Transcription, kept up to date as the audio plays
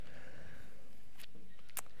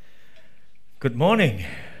Good morning.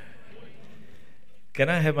 Can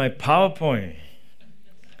I have my PowerPoint?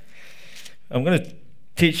 I'm going to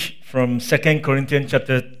teach from 2 Corinthians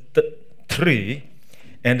chapter 3,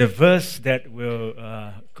 and the verse that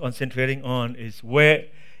we're concentrating on is where,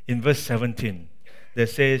 in verse 17, that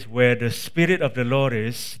says, where the Spirit of the Lord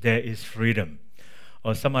is, there is freedom.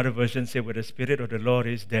 Or some other versions say, where the Spirit of the Lord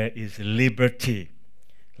is, there is liberty.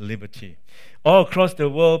 Liberty. All across the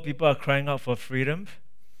world, people are crying out for freedom.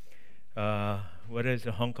 Whether it's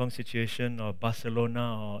the Hong Kong situation or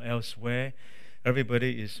Barcelona or elsewhere,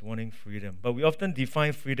 everybody is wanting freedom. But we often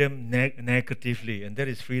define freedom negatively, and that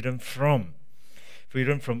is freedom from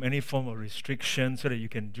any form of restriction so that you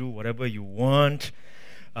can do whatever you want.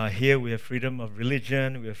 Here we have freedom of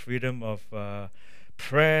religion, we have freedom of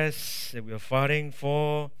press that we are fighting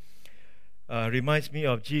for. Reminds me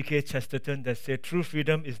of G.K. Chesterton that said, true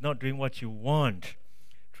freedom is not doing what you want.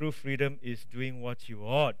 True freedom is doing what you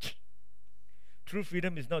ought. True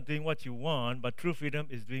freedom is not doing what you want, but true freedom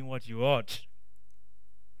is doing what you ought.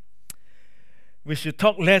 We should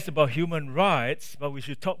talk less about human rights, but we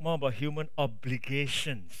should talk more about human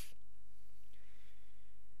obligations.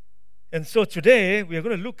 And so today, we are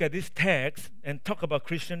going to look at this text and talk about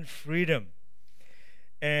Christian freedom.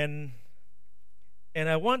 And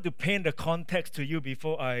I want to paint the context to you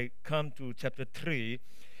before I come to chapter 3.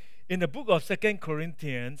 In the book of 2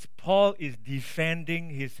 Corinthians, Paul is defending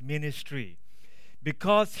his ministry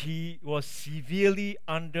because he was severely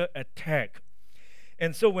under attack.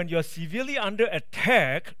 And so when you're severely under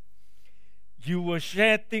attack, you will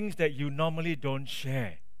share things that you normally don't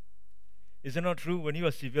share. Is it not true? When you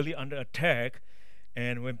are severely under attack,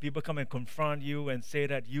 and when people come and confront you and say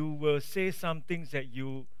that, you will say some things that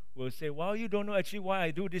you will say, well, you don't know actually why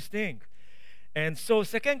I do this thing. And so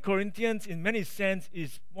 2 Corinthians, in many sense,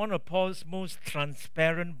 is one of Paul's most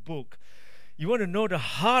transparent book. You want to know the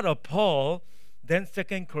heart of Paul, then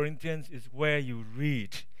 2 Corinthians is where you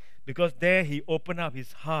read, because there he opened up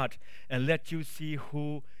his heart and let you see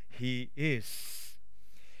who he is.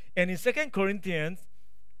 And in 2 Corinthians,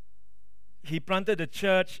 he planted the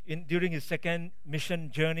church during his second mission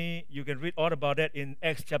journey. You can read all about that in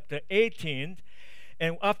Acts chapter 18.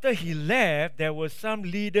 And after he left, there were some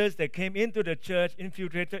leaders that came into the church,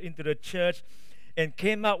 infiltrated into the church, and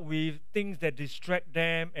came up with things that distract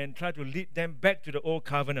them and try to lead them back to the old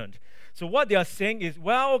covenant. So what they are saying is,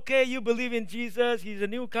 well, okay, you believe in Jesus, he's a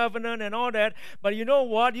new covenant and all that, but you know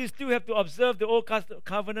what? You still have to observe the old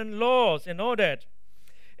covenant laws and all that.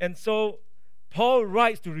 And so Paul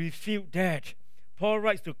writes to refute that. Paul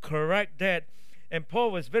writes to correct that. And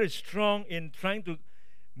Paul was very strong in trying to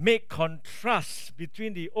make contrasts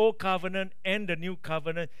between the old covenant and the new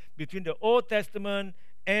covenant, between the Old Testament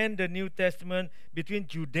and the New Testament, between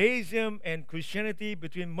Judaism and Christianity,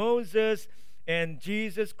 between Moses and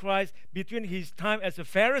Jesus Christ, between his time as a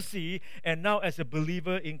Pharisee and now as a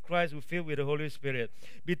believer in Christ who filled with the Holy Spirit,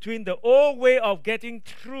 between the old way of getting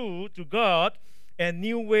through to God and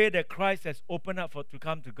new way that Christ has opened up to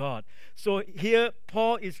come to God. So here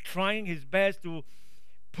Paul is trying his best to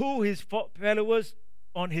pull his followers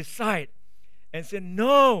on his side and say,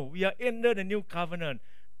 no, we are under the new covenant.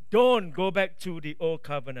 Don't go back to the old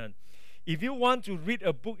covenant. If you want to read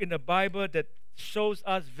a book in the Bible that shows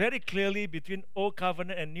us very clearly between old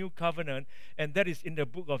covenant and new covenant, and that is in the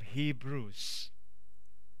book of Hebrews,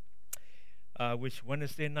 which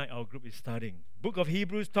Wednesday night our group is studying. Book of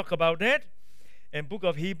Hebrews talk about that. And book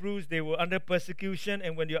of Hebrews, they were under persecution,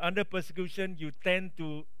 and when you're under persecution, you tend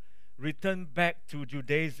to return back to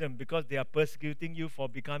Judaism because they are persecuting you for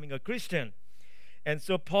becoming a Christian. And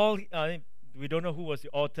so Paul, we don't know who was the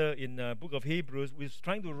author in the book of Hebrews, was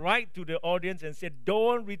trying to write to the audience and said,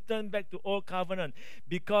 don't return back to old covenant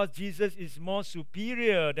because Jesus is more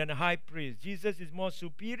superior than a high priest. Jesus is more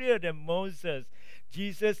superior than Moses.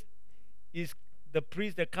 Jesus is the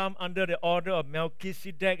priest that come under the order of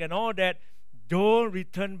Melchizedek and all that. Don't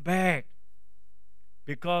return back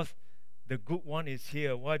because the good one is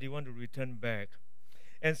here. Why do you want to return back?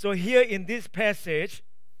 And so here in this passage,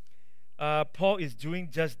 Paul is doing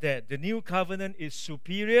just that. The new covenant is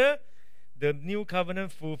superior. The new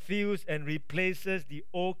covenant fulfills and replaces the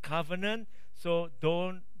old covenant. So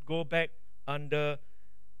don't go back under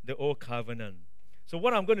the old covenant. So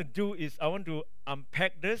what I'm going to do is I want to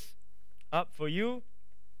unpack this up for you.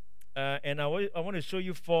 And I want to show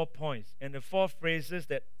you 4 points. And the 4 phrases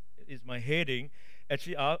that is my heading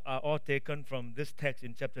actually are all taken from this text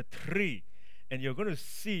in chapter 3. And you're going to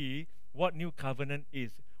see what new covenant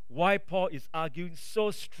is. Why Paul is arguing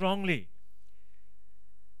so strongly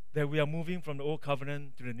that we are moving from the old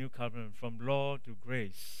covenant to the new covenant, from law to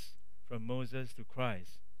grace, from Moses to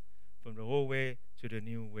Christ, from the old way to the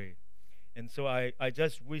new way. And so I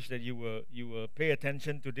just wish that you will pay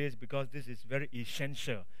attention to this, because this is very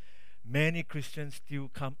essential. Many Christians still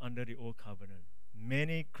come under the old covenant.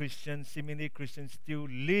 Many Christians, seemingly Christians, still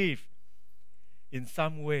live in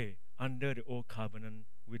some way under the old covenant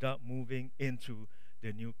without moving into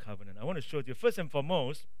the new covenant. I want to show you, first and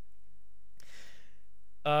foremost,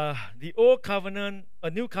 the old covenant, a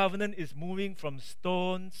new covenant is moving from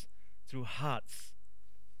stones to hearts.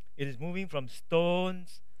 It is moving from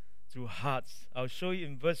stones to hearts. I'll show you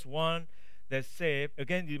in verse 1 that says,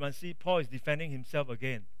 again, you must see Paul is defending himself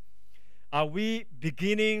again. Are we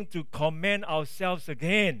beginning to commend ourselves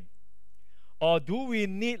again? Or do we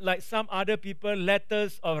need, like some other people,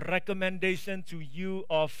 letters of recommendation to you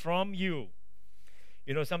or from you?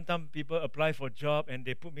 You know, sometimes people apply for a job and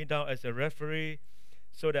they put me down as a referee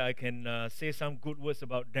so that I can say some good words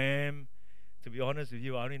about them. To be honest with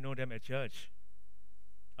you, I only know them at church.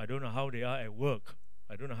 I don't know how they are at work.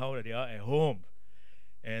 I don't know how they are at home.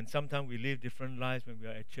 And sometimes we live different lives when we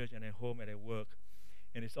are at church and at home and at work.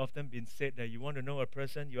 And it's often been said that you want to know a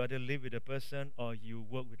person, you either live with a person or you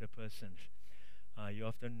work with a person. You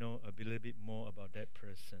often know a little bit more about that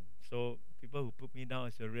person. So people who put me down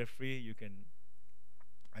as a referee,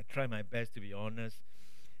 I try my best to be honest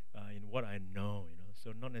in what I know,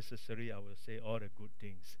 So not necessarily I will say all the good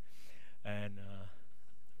things. And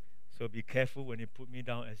so be careful when you put me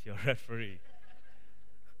down as your referee.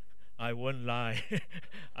 I won't lie.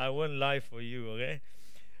 I won't lie for you, okay?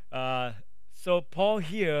 So Paul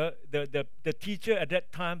here, the teacher at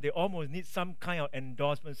that time, they almost need some kind of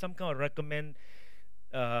endorsement, some kind of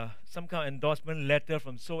endorsement letter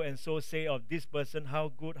from so and so, say of this person,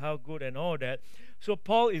 how good, and all that. So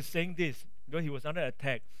Paul is saying this, he was under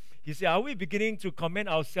attack. He said, are we beginning to commend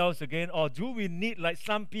ourselves again, or do we need, like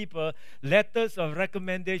some people, letters of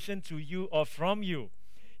recommendation to you or from you?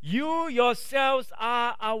 You yourselves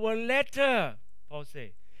are our letter, Paul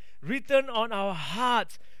said, written on our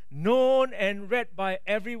hearts, known and read by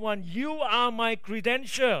everyone. You are my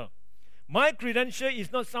credential. My credential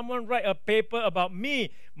is not someone write a paper about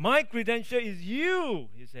me. My credential is you,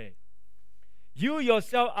 he said. You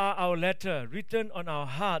yourself are our letter, written on our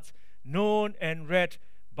hearts, known and read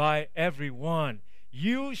by everyone.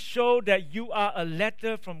 You show that you are a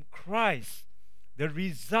letter from Christ, the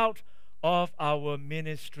result of our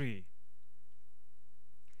ministry.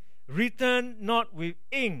 Written not with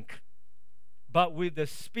ink, but with the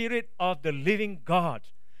Spirit of the living God,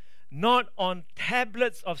 not on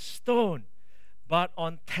tablets of stone, but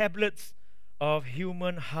on tablets of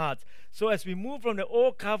human hearts. So as we move from the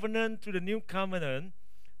old covenant to the new covenant,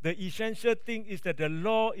 the essential thing is that the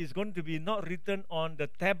law is going to be not written on the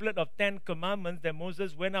tablet of 10 commandments that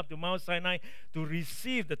Moses went up to Mount Sinai to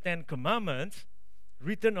receive the 10 commandments,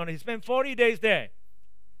 written on. He spent 40 days there.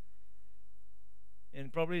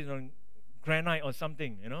 And probably on granite or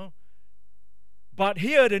something, But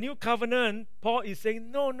here, the new covenant, Paul is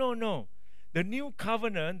saying, no. The new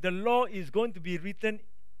covenant, the law is going to be written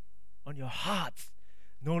on your hearts.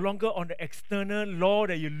 No longer on the external law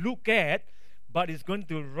that you look at, but it's going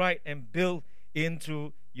to write and build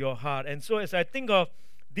into your heart. And so as I think of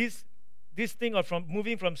this thing of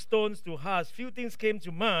moving from stones to hearts, few things came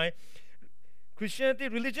to mind. Christianity,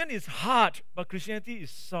 religion is hard, but Christianity is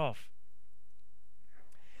soft.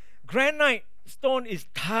 Granite stone is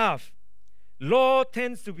tough. Law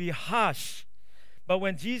tends to be harsh. But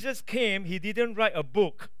when Jesus came, he didn't write a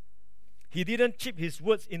book. He didn't chip his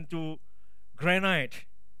words into granite.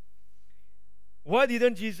 Why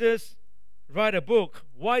didn't Jesus write a book?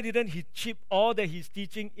 Why didn't he chip all that he's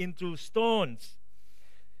teaching into stones?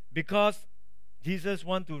 Because Jesus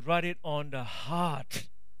wants to write it on the heart.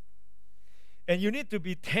 And you need to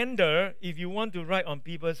be tender if you want to write on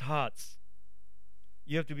people's hearts.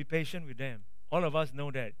 You have to be patient with them. All of us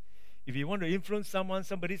know that. If you want to influence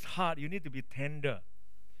somebody's heart, you need to be tender.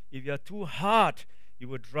 If you are too hard, you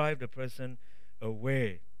will drive the person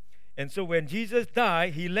away. And so when Jesus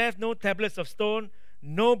died, he left no tablets of stone,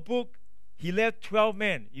 no book. He left 12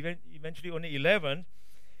 men, eventually only 11.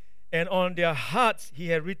 And on their hearts, he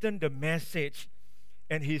had written the message.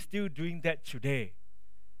 And he's still doing that today.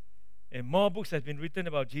 And more books have been written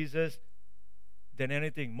about Jesus than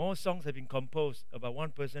anything. More songs have been composed about one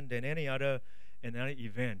person than any other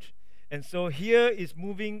event. And so here is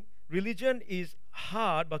moving. Religion is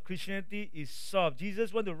hard, but Christianity is soft.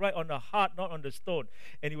 Jesus wanted to write on the heart, not on the stone.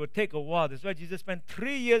 And it would take a while. That's why Jesus spent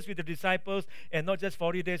 3 years with the disciples and not just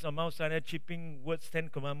 40 days on Mount Sinai, chipping words, 10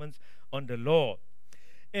 commandments on the law.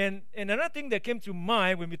 And another thing that came to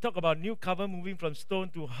mind when we talk about new covenant moving from stone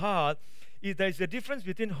to heart is there is a difference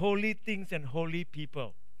between holy things and holy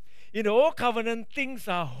people. In the old covenant, things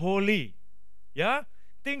are holy. Yeah?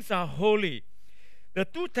 things are holy. The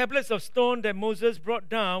 2 tablets of stone that Moses brought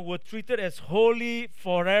down were treated as holy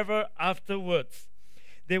forever afterwards.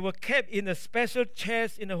 They were kept in a special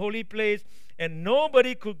chest in a holy place, and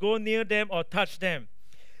nobody could go near them or touch them.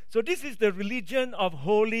 So this is the religion of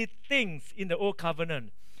holy things in the Old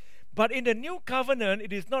Covenant. But in the New Covenant,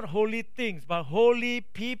 it is not holy things, but holy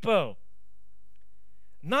people.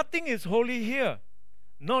 Nothing is holy here.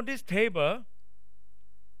 Not this table,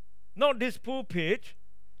 not this pulpit.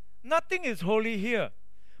 Nothing is holy here.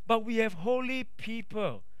 But we have holy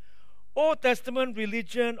people. Old Testament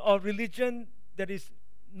religion, or religion that is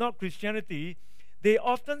not Christianity, they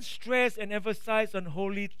often stress and emphasize on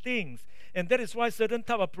holy things. And that is why certain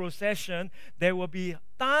type of procession, there will be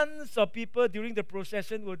tons of people during the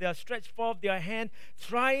procession where they are stretched forth their hand,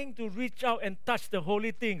 trying to reach out and touch the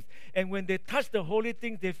holy things. And when they touch the holy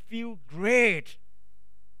things, they feel great.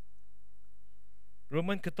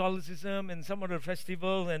 Roman Catholicism and some of the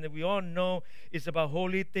festivals, and we all know it's about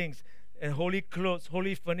holy things and holy clothes,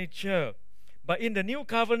 holy furniture. But in the New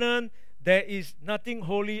Covenant, there is nothing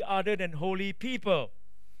holy other than holy people.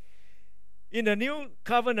 In the New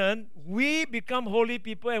Covenant, we become holy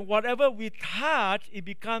people, and whatever we touch, it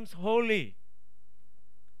becomes holy.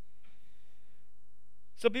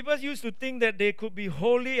 So people used to think that they could be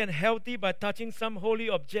holy and healthy by touching some holy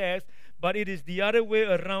objects, but it is the other way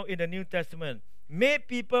around in the New Testament. Make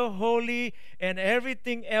people holy, and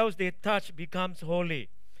everything else they touch becomes holy.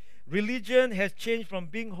 Religion has changed from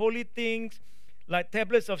being holy things like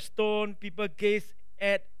tablets of stone people gaze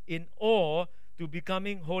at in awe, to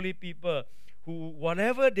becoming holy people who,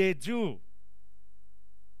 whatever they do,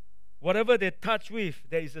 whatever they touch with,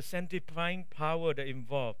 there is a sanctifying power that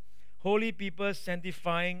involved. Holy people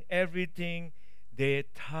sanctifying everything they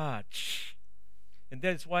touch. And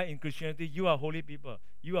that's why in Christianity, you are holy people.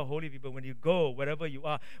 You are holy people. When you go, wherever you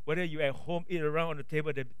are, whether you're at home, eat around on the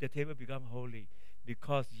table, the table becomes holy.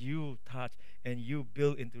 Because you touch and you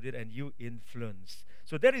build into it and you influence.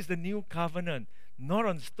 So that is the New Covenant, not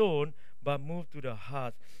on stone, but move to the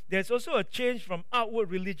heart. There's also a change from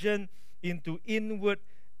outward religion into inward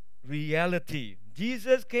reality.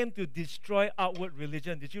 Jesus came to destroy outward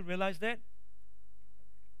religion. Did you realize that?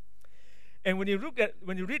 And when you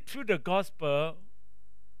read through the gospel,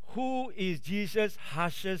 who is Jesus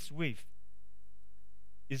harshest with?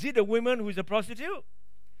 Is it the woman who is a prostitute?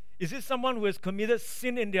 Is it someone who has committed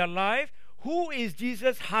sin in their life? Who is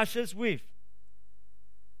Jesus harshest with?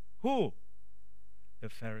 Who? The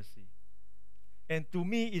Pharisee. And to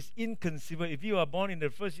me, it's inconceivable. If you are born in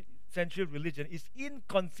the first century religion, it's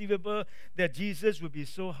inconceivable that Jesus would be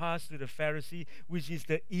so harsh to the Pharisee, which is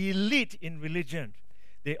the elite in religion.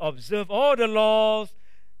 They observe all the laws,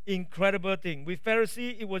 incredible thing. With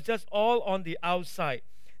Pharisee, it was just all on the outside.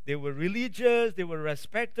 They were religious, they were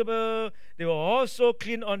respectable, they were also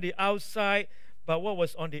clean on the outside, but what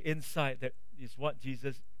was on the inside, that is what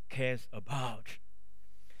Jesus cares about.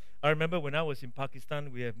 I remember when I was in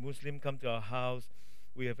Pakistan, we have Muslims come to our house,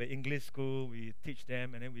 we have an English school, we teach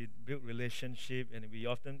them, and then we build relationship, and we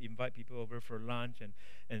often invite people over for lunch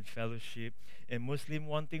and fellowship. And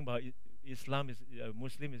one thing about Islam is,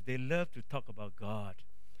 Muslim is they love to talk about God.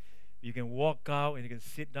 You can walk out and you can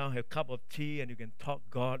sit down, have a cup of tea, and you can talk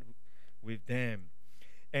God with them.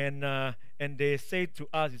 And they say to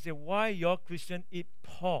us, they say, why your Christian eat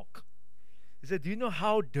pork? They said, do you know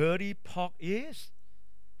how dirty pork is?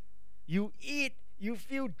 You eat, you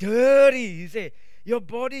feel dirty. He said, your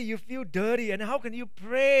body, you feel dirty. And how can you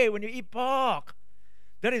pray when you eat pork?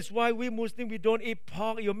 That is why we Muslims, we don't eat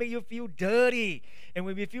pork. It will make you feel dirty. And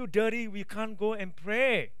when we feel dirty, we can't go and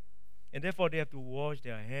pray. And therefore, they have to wash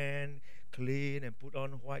their hand, clean, and put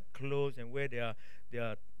on white clothes and wear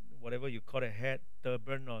their whatever you call a hat,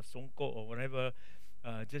 turban or songkok or whatever,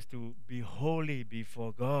 just to be holy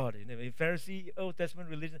before God. And the Pharisee, Old Testament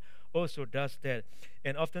religion also does that.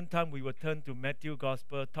 And oftentimes we will turn to Matthew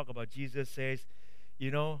Gospel, talk about Jesus says,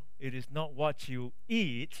 you know, it is not what you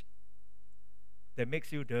eat that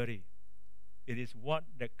makes you dirty. It is what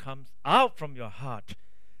that comes out from your heart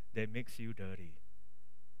that makes you dirty.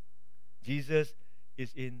 Jesus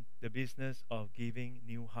is in the business of giving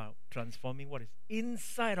new heart, transforming what is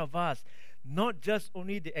inside of us, not just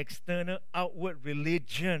only the external, outward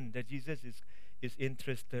religion that Jesus is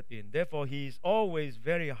interested in. Therefore, he is always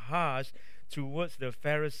very harsh towards the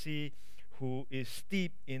Pharisee who is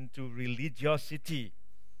steeped into religiosity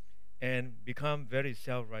and become very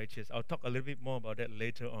self-righteous. I'll talk a little bit more about that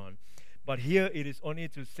later on. But here it is only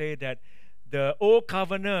to say that the Old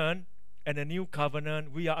Covenant and the New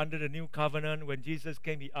Covenant, we are under the New Covenant. When Jesus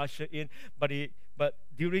came, he ushered in. But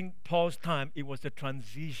during Paul's time, it was the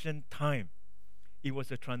transition time. It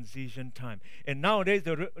was a transition time. And nowadays,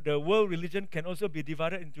 the world religion can also be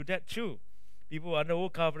divided into that too. People under the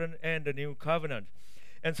Old Covenant and the New Covenant.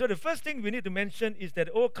 And so the first thing we need to mention is that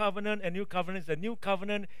Old Covenant and New Covenant, the New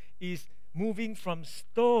Covenant is moving from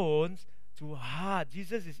stones to heart.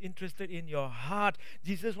 Jesus is interested in your heart.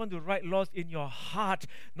 Jesus wants to write laws in your heart,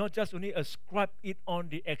 not just only ascribe it on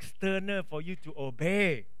the external for you to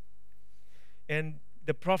obey. And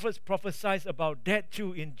the prophets prophesied about that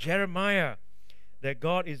too in Jeremiah, that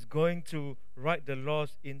God is going to write the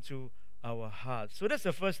laws into our hearts. So that's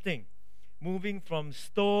the first thing, moving from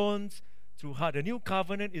stones to heart. The New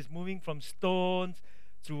Covenant is moving from stones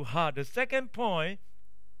to heart. The second point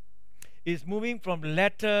is moving from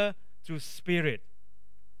letter to spirit.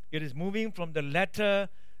 It is moving from the letter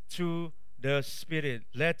to the spirit.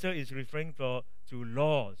 Letter is referring to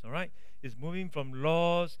laws, all right? It's moving from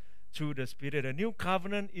laws to the spirit. The New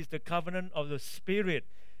Covenant is the covenant of the spirit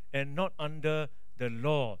and not under the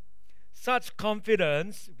law. Such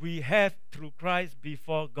confidence we have through Christ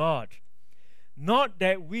before God. Not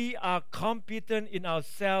that we are competent in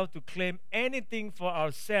ourselves to claim anything for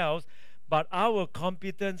ourselves, but our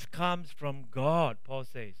competence comes from God, Paul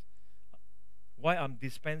says. Why I'm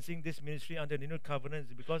dispensing this ministry under the New Covenant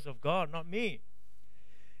is because of God, not me.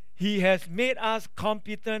 He has made us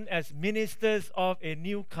competent as ministers of a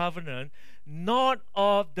new covenant, not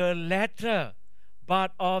of the letter,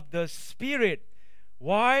 but of the Spirit.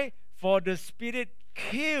 Why? For the Spirit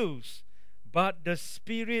kills, but the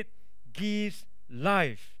Spirit gives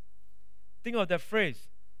life. Think of that phrase.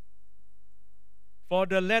 For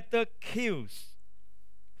the letter kills,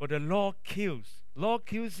 for the law kills. Law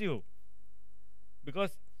kills you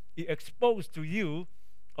because it exposes to you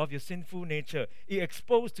of your sinful nature. It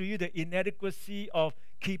exposes to you the inadequacy of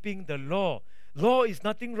keeping the law. Law is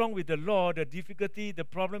nothing wrong with the law. The difficulty, the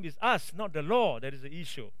problem is us, not the law. That is the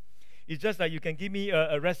issue. It's just like you can give me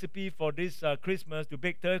a recipe for this Christmas to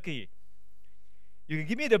bake turkey. You can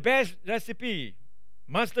give me the best recipe,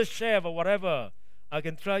 Master Chef or whatever. I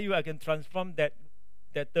can try you. I can transform that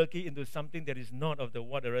turkey into something that is not of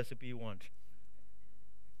what the recipe wants.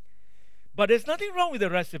 But there's nothing wrong with the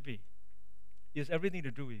recipe. It has everything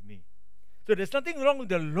to do with me. So there's nothing wrong with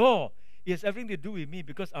the law. It has everything to do with me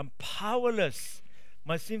because I'm powerless.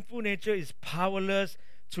 My sinful nature is powerless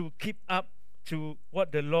to keep up to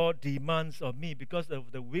what the law demands of me because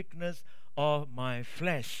of the weakness of my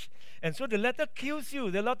flesh. And so the letter kills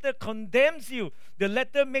you. The letter condemns you. The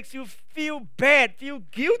letter makes you feel bad, feel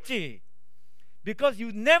guilty because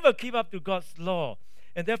you never keep up to God's law.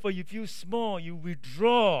 And therefore you feel small, you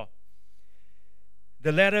withdraw.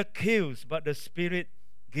 The letter kills, but the Spirit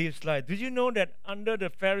gives life. Did you know that under the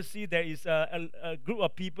Pharisee there is a group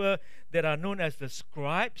of people that are known as the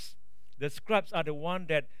scribes? The scribes are the ones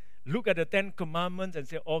that look at the 10 Commandments and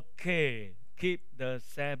say, okay, keep the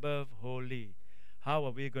Sabbath holy. How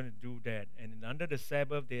are we going to do that? And under the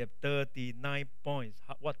Sabbath, they have 39 points,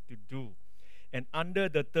 what to do. And under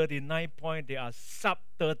the 39 points, there are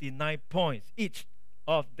sub-39 points. Each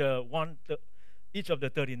of the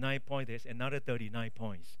 39 points, there's another 39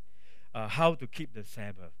 points. How to keep the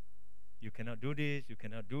Sabbath. You cannot do this, you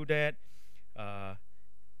cannot do that.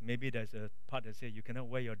 Maybe there's a part that says you cannot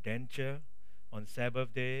wear your denture on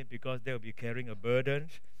Sabbath day because they'll be carrying a burden.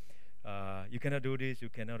 You cannot do this, you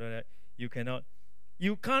cannot do that.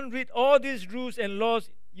 You can't read all these rules and laws.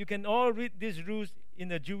 You can all read these rules in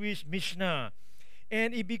the Jewish Mishnah.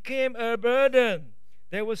 And it became a burden.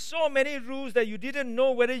 There were so many rules that you didn't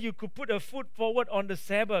know whether you could put a foot forward on the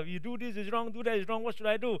Sabbath. You do this is wrong, do that is wrong. What should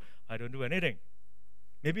I do? I don't do anything.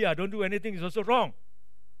 Maybe I don't do anything is also wrong.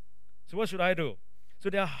 So what should I do? So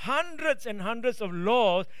there are hundreds and hundreds of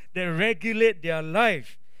laws that regulate their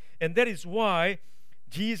life. And that is why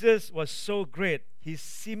Jesus was so great. He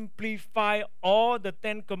simplified all the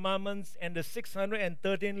 10 Commandments and the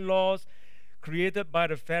 613 laws created by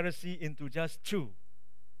the Pharisee into just 2.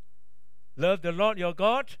 Love the Lord your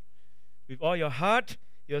God with all your heart,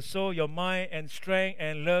 your soul, your mind, and strength,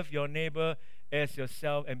 and love your neighbor as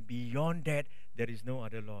yourself. And beyond that, there is no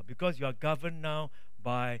other law. Because you are governed now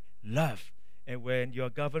by love. And when you are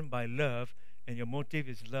governed by love, and your motive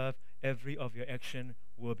is love, every of your action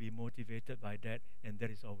will be motivated by that, and that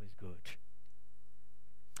is always good.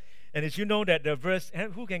 And as you know that the verse,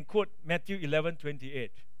 who can quote Matthew 11:28?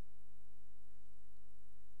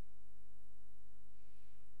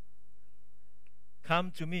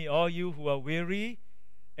 Come to me, all you who are weary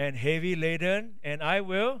and heavy laden, and I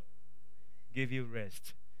will give you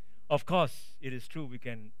rest. Of course, it is true we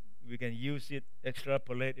can use it,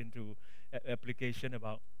 extrapolate into application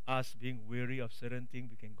about us being weary of certain things.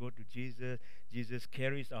 We can go to Jesus. Jesus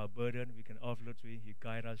carries our burden. We can offload to Him. He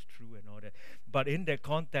guides us through and all that. But in that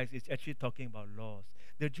context, it's actually talking about laws.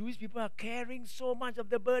 The Jewish people are carrying so much of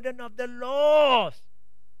the burden of the laws.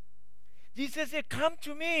 Jesus said, "Come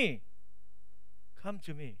to me. Come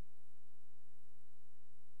to me."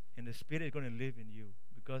 And the Spirit is going to live in you,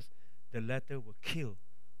 because the letter will kill,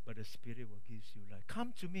 but the Spirit will give you life.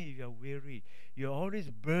 Come to me if you are weary. You're all this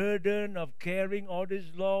burden of carrying all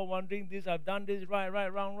this law, wondering this, I've done this, right,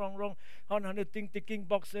 wrong, 100 things, ticking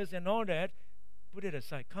boxes and all that. Put it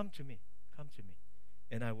aside. Come to me. Come to me.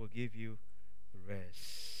 And I will give you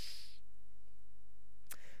rest.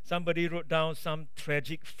 Somebody wrote down some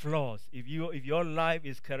tragic flaws. If your life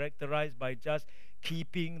is characterized by just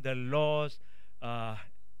keeping the laws,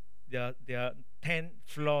 there are 10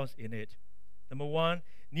 flaws in it. Number one,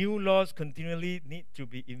 new laws continually need to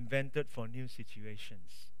be invented for new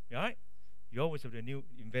situations. Right? You always have to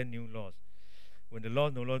invent new laws. When the law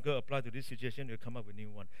no longer apply to this situation, you come up with a new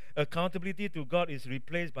one. Accountability to God is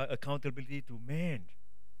replaced by accountability to man.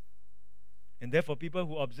 And therefore, people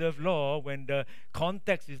who observe law, when the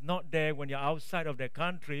context is not there, when you're outside of that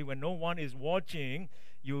country, when no one is watching,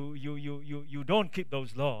 you don't keep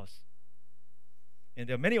those laws. And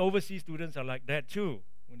there are many overseas students are like that too.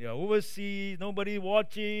 When they are overseas, nobody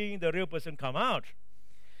watching, the real person come out,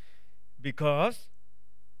 because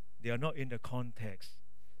they are not in the context.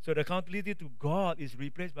 So the accountability to God is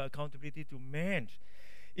replaced by accountability to man.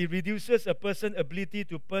 It reduces a person's ability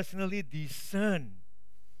to personally discern.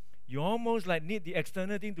 You almost like need the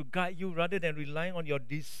external thing to guide you rather than relying on your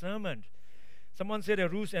discernment. Someone said the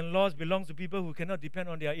rules and laws belong to people who cannot depend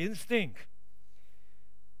on their instinct.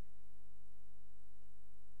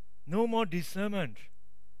 No more discernment.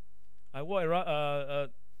 I walk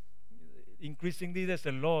around, increasingly there's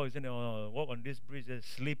a law, isn't it? Walk on this bridge, it's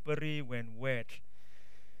slippery when wet.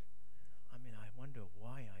 I mean, I wonder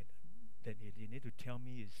why that they need to tell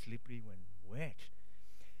me it's slippery when wet.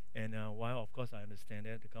 And while, of course, I understand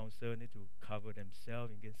that the council need to cover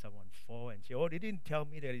themselves in case someone fall and say, "Oh, they didn't tell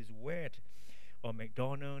me that it's wet." Or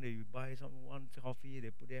McDonald's, they buy one coffee,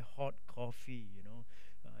 they put their hot coffee,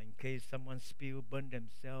 in case someone spill, burn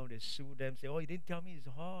themselves, they sue them, say, "Oh, you didn't tell me it's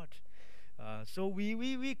hot." So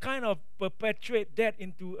we kind of perpetuate that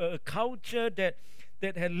into a culture that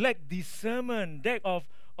had lacked discernment, lack of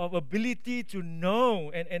ability to know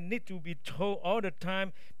and need to be told all the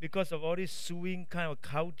time because of all this suing kind of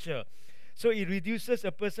culture. So it reduces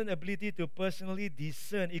a person's ability to personally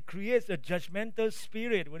discern. It creates a judgmental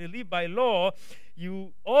spirit. When you live by law,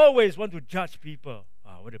 you always want to judge people.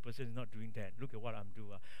 Well, the person is not doing that. Look at what I'm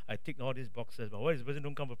doing. I tick all these boxes, but why is the person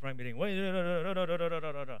don't come for prayer meeting?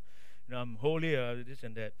 I'm holy, this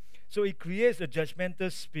and that. So it creates a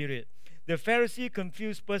judgmental spirit. The Pharisee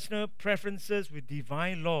confused personal preferences with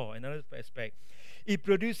divine law. Another aspect. It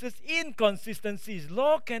produces inconsistencies.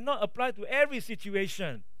 Law cannot apply to every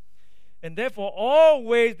situation. And therefore,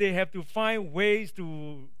 always they have to find ways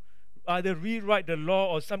to either rewrite the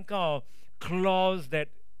law or some kind of clause that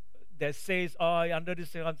says, under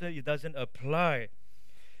this circumstance, it doesn't apply.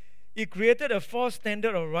 It created a false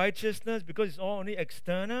standard of righteousness because it's all only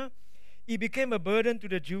external. It became a burden to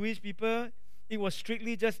the Jewish people. It was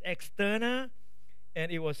strictly just external,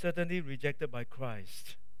 and it was certainly rejected by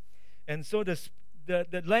Christ. And so the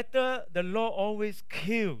letter, the law always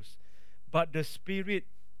kills, but the Spirit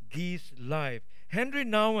gives life. Henry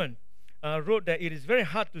Nouwen wrote that it is very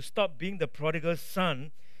hard to stop being the prodigal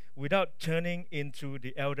son without turning into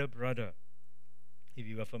the elder brother. If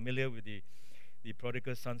you are familiar with the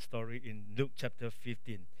prodigal son story in Luke chapter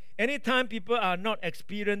 15. Anytime people are not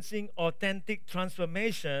experiencing authentic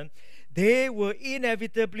transformation, they will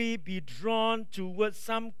inevitably be drawn towards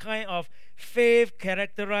some kind of faith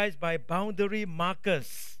characterized by boundary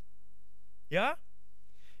markers. Yeah?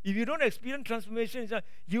 If you don't experience transformation,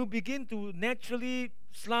 you begin to naturally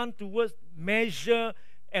slant towards measure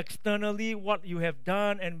externally what you have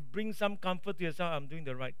done and bring some comfort to yourself. I'm doing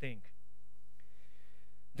the right thing.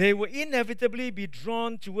 They will inevitably be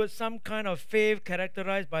drawn towards some kind of faith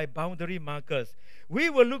characterized by boundary markers. We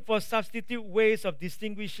will look for substitute ways of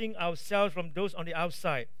distinguishing ourselves from those on the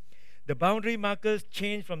outside. The boundary markers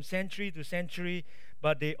change from century to century,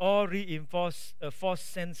 but they all reinforce a false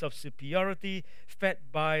sense of superiority fed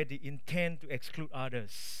by the intent to exclude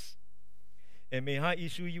others. And may I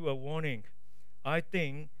issue you a warning. I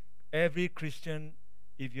think every Christian,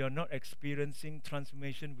 if you're not experiencing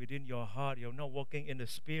transformation within your heart, you're not walking in the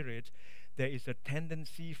Spirit, there is a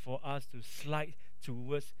tendency for us to slide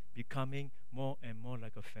towards becoming more and more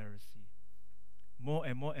like a Pharisee. More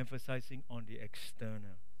and more emphasizing on the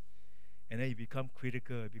external. And then you become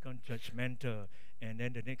critical, you become judgmental. And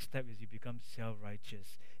then the next step is you become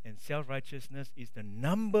self-righteous. And self-righteousness is the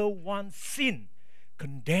number one sin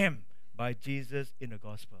condemned by Jesus in the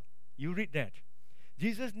gospel. You read that.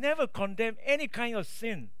 Jesus never condemned any kind of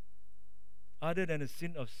sin other than the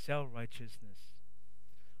sin of self-righteousness.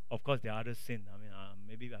 Of course, there are other sins. I mean,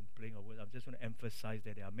 maybe I'm playing a word. I just want to emphasize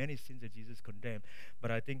that there are many sins that Jesus condemned.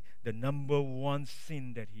 But I think the number one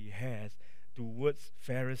sin that he has towards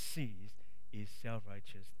Pharisees is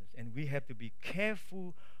self-righteousness. And we have to be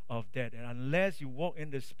careful of that. And unless you walk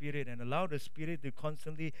in the Spirit and allow the Spirit to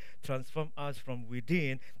constantly transform us from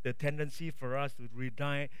within, the tendency for us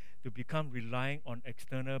to become relying on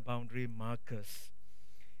external boundary markers.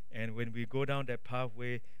 And when we go down that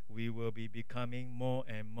pathway, we will be becoming more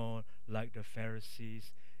and more like the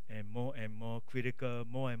Pharisees, and more critical,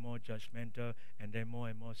 more and more judgmental, and then more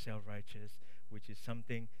and more self-righteous, which is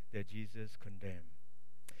something that Jesus condemned.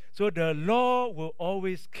 So the law will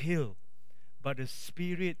always kill, but the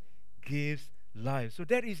Spirit gives life. So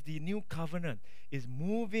that is the new covenant, is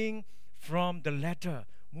moving from the letter,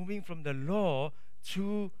 moving from the law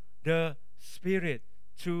to the Spirit,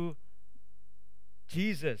 to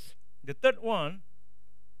Jesus. The third one,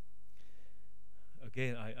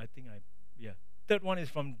 again, third one is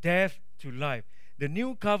from death to life. The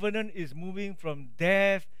new covenant is moving from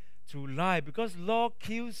death to life, because law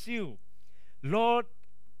kills you. Law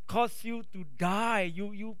causes you to die.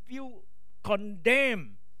 You feel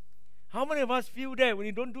condemned. How many of us feel that when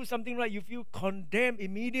you don't do something right, you feel condemned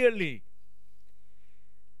immediately?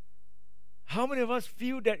 How many of us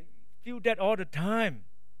feel that all the time?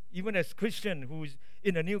 Even as Christian who's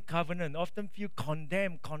in the new covenant, often feel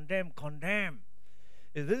condemned.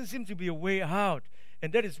 It doesn't seem to be a way out.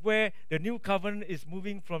 And that is where the new covenant is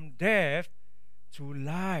moving from death to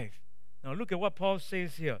life. Now look at what Paul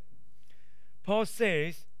says here. Paul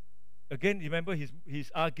says, again, remember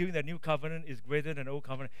he's arguing that new covenant is greater than the old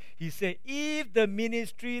covenant. He said, if the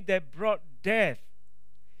ministry that brought death,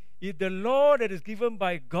 if the law that is given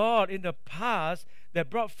by God in the past that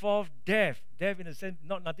brought forth death in a sense,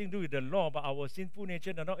 nothing to do with the law, but our sinful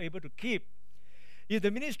nature are not able to keep. If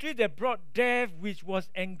the ministry that brought death, which was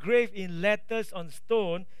engraved in letters on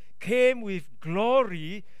stone, came with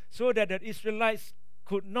glory, so that the Israelites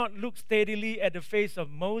could not look steadily at the face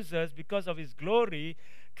of Moses because of his glory,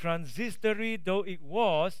 transitory though it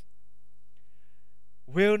was,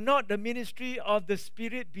 will not the ministry of the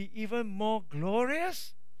Spirit be even more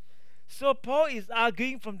glorious? So Paul is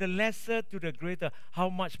arguing from the lesser to the greater. How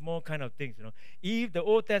much more kind of things, If the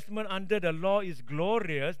Old Testament under the law is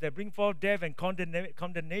glorious, that bring forth death and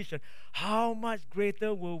condemnation, how much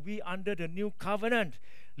greater will we under the new covenant,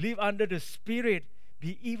 live under the Spirit,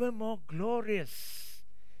 be even more glorious?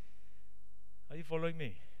 Are you following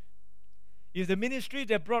me? If the ministry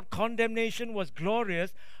that brought condemnation was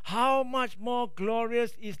glorious, how much more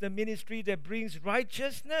glorious is the ministry that brings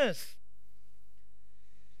righteousness?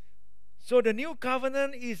 So the new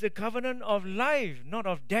covenant is a covenant of life, not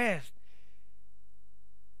of death.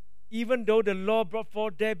 Even though the law brought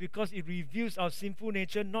forth death because it reveals our sinful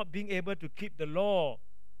nature not being able to keep the law.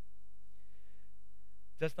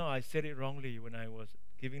 Just now I said it wrongly when I was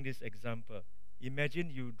giving this example.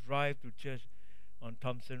 Imagine you drive to church on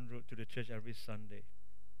Thompson Road, to the church every Sunday.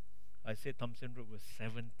 I said Thompson Road was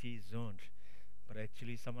 70 zoned, but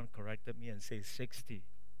actually someone corrected me and said 60.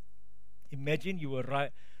 Imagine you were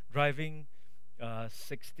driving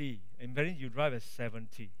 60. Imagine you drive at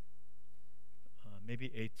 70,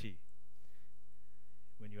 maybe 80.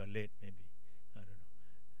 When you are late, maybe, I don't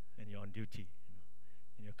know, and you're on duty,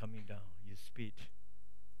 and you're coming down, you speed,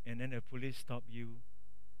 and then the police stop you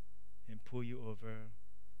and pull you over.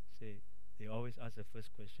 They always ask the first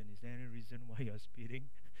question: is there any reason why you're speeding?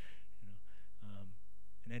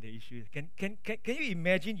 And then the issue is, can you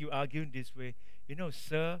imagine you arguing this way?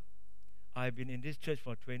 Sir, I've been in this church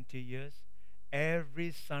for 20 years.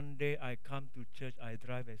 Every Sunday I come to church, I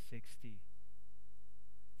drive at 60.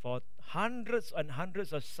 For hundreds and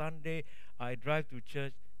hundreds of Sunday, I drive to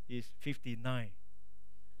church is 59.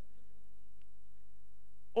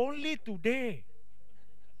 Only today.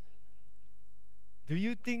 Do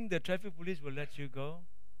you think the traffic police will let you go?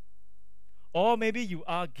 Or maybe you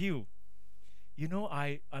argue,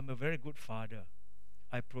 I'm a very good father.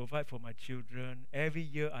 I provide for my children. Every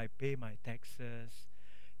year I pay my taxes.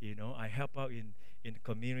 I help out in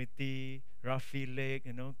community, Rafi Lake,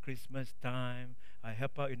 Christmas time. I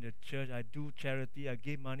help out in the church. I do charity. I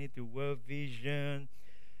give money to World Vision.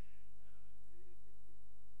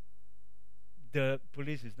 The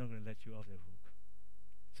police is not going to let you off the hook.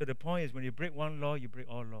 So the point is, when you break one law, you break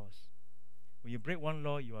all laws. When you break one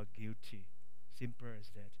law, you are guilty. Simple as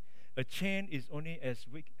that. A chain is only as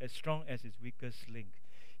strong as its weakest link.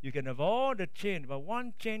 You can have all the chain, but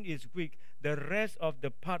one chain is weak. The rest of the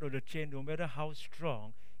part of the chain, no matter how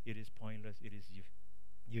strong, it is pointless. It is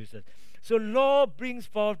useless. So law brings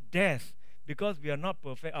forth death because we are not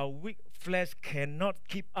perfect. Our weak flesh cannot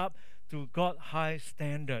keep up to God's high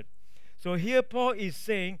standard. So here Paul is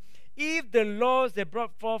saying, if the laws that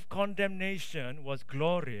brought forth condemnation was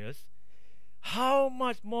glorious, how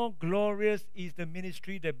much more glorious is the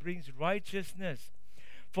ministry that brings righteousness?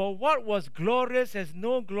 For what was glorious has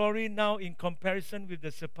no glory now in comparison with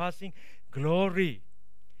the surpassing glory.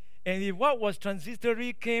 And if what was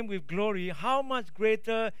transitory came with glory, how much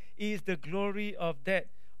greater is the glory of that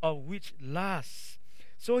of which lasts?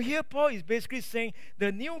 So here Paul is basically saying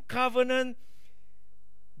the new covenant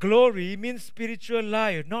glory means spiritual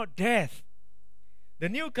life, not death. The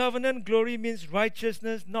new covenant glory means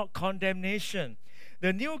righteousness, not condemnation.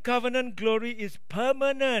 The new covenant glory is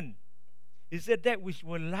permanent. It said that which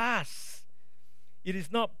will last. It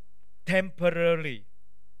is not temporary.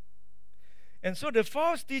 And so the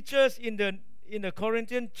false teachers in the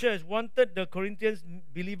Corinthian church wanted the Corinthian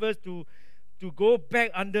believers to go back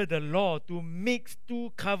under the law, to mix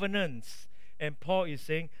two covenants. And Paul is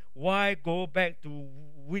saying, why go back to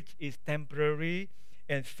which is temporary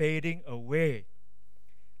and fading away?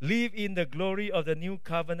 Live in the glory of the new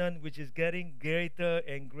covenant, which is getting greater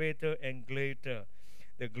and greater and greater.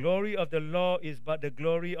 The glory of the law is but the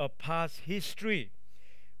glory of past history,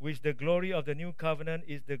 which the glory of the new covenant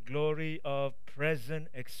is the glory of present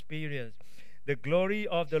experience. The glory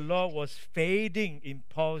of the law was fading in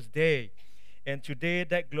Paul's day, and today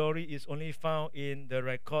that glory is only found in the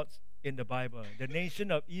records in the Bible. The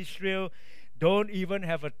nation of Israel don't even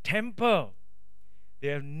have a temple. They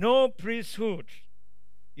have no priesthood.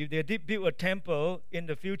 If they did build a temple in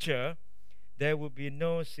the future, there would be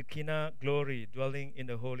no Shekinah glory dwelling in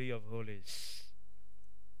the Holy of Holies.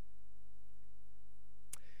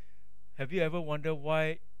 Have you ever wondered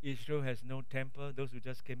why Israel has no temple? Those who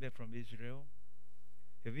just came back from Israel.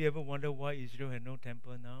 Have you ever wondered why Israel had no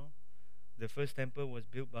temple now? The first temple was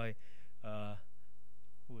built by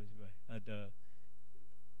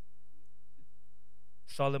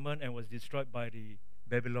Solomon and was destroyed by the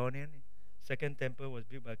Babylonian. Second temple was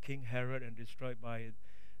built by King Herod and destroyed by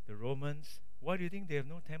the Romans. Why do you think they have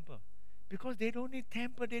no temple? Because they don't need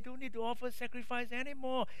temple. They don't need to offer sacrifice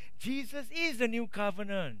anymore. Jesus is the new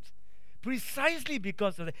covenant. Precisely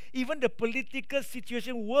because of that. Even the political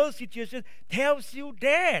situation, world situation tells you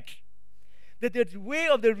that the way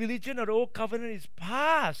of the religion of the old covenant is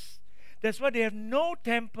past. That's why they have no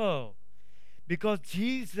temple. Because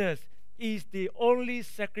Jesus is the only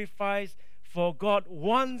sacrifice for God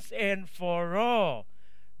once and for all,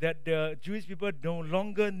 that the Jewish people no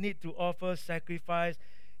longer need to offer sacrifice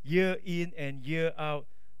year in and year out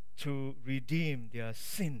to redeem their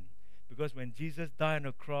sin. Because when Jesus died on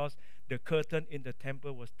the cross, the curtain in the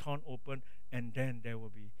temple was torn open, and then there will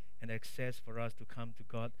be an access for us to come to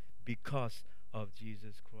God because of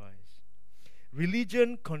Jesus Christ.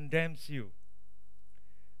 Religion condemns you.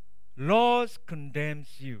 Laws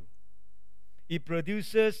condemns you. It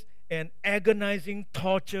produces an agonizing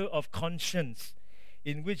torture of conscience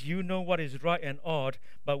in which you know what is right and odd,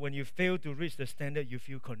 but when you fail to reach the standard, you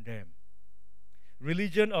feel condemned.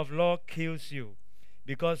 Religion of law kills you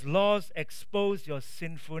because laws expose your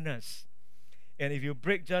sinfulness. And if you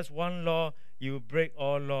break just one law, you break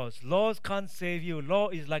all laws. Laws can't save you. Law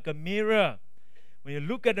is like a mirror. When you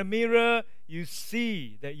look at the mirror, you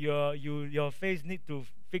see that your face needs to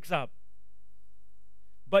fix up.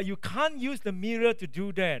 But you can't use the mirror to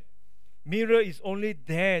do that. Mirror is only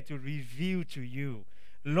there to reveal to you.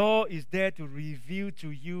 Law is there to reveal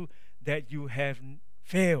to you that you have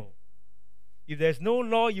failed. If there's no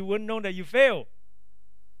law, you wouldn't know that you failed.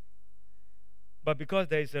 But because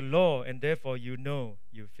there is a law, and therefore you know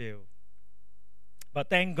you failed.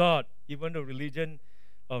 But thank God, even though religion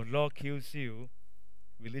of law kills you,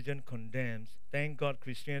 religion condemns. Thank God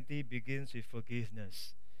Christianity begins with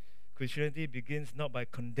forgiveness. Christianity begins not by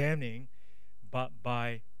condemning, but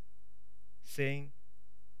by saying,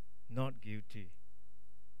 not guilty.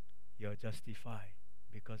 You're justified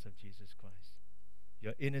because of Jesus Christ.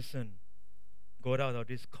 You're innocent. Go out of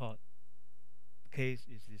this court. Case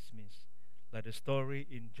is dismissed. Like the story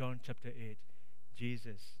in John chapter 8,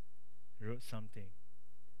 Jesus wrote something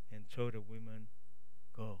and told the woman,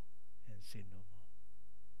 go and sin no more.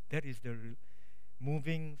 That is the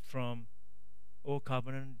moving from old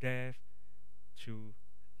covenant death to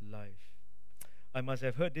life. I must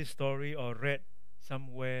have heard this story or read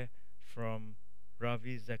somewhere from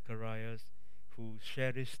Ravi Zacharias, who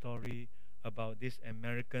shared this story about this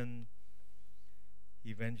American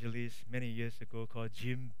evangelist many years ago called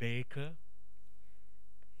Jim Baker.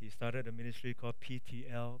 He started a ministry called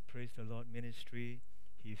PTL, Praise the Lord Ministry.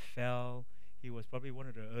 He fell. He was probably one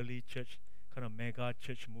of the early church, kind of mega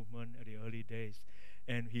church movement at the early days.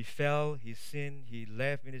 And he fell, he sinned, he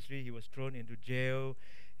left ministry, he was thrown into jail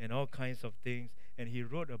and all kinds of things. And he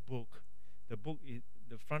wrote a book. The book,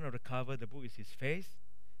 the front of the cover, the book is his face,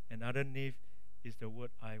 and underneath is the word,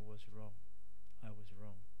 I was wrong. I was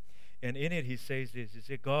wrong. And in it he says this, he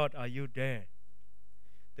said, God, are you there?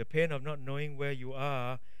 The pain of not knowing where you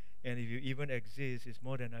are and if you even exist is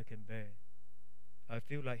more than I can bear. I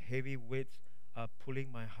feel like heavy weights are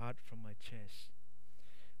pulling my heart from my chest.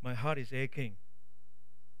 My heart is aching.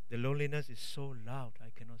 The loneliness is so loud I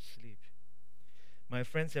cannot sleep. My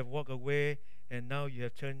friends have walked away and now you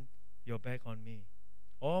have turned your back on me.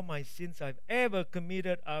 All my sins I've ever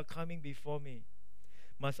committed are coming before me.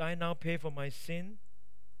 Must I now pay for my sin?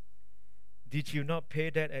 Did you not pay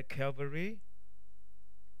that at Calvary?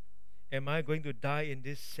 Am I going to die in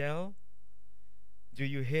this cell? Do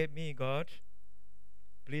you hate me, God?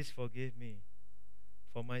 Please forgive me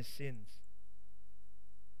for my sins.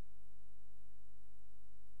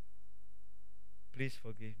 Please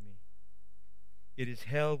forgive me. It is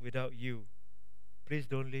hell without you. Please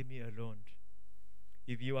don't leave me alone.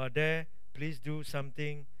 If you are there, please do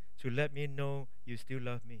something to let me know you still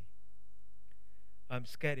love me. I'm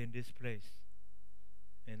scared in this place.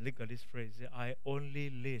 And look at this phrase, I only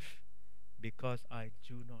live because I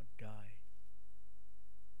do not die.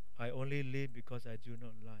 I only live because I do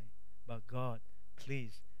not lie. But God,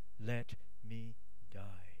 please let me die.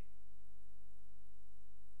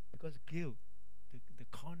 Because guilt, the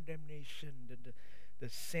condemnation, the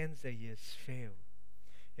sense that he has failed.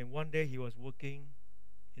 And one day he was working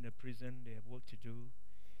in a prison, they have work to do.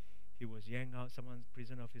 He was yanked out, someone,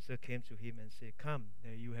 prison officer came to him and said, come,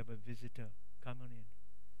 there you have a visitor, come on in.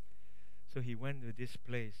 So he went to this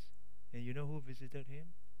place, and you know who visited him?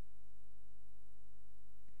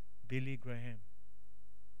 Billy Graham.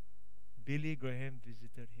 Billy Graham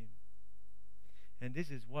visited him. And this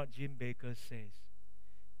is what Jim Baker says.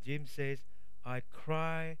 Jim says, I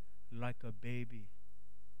cry like a baby.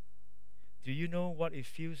 Do you know what it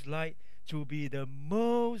feels like to be the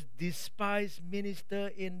most despised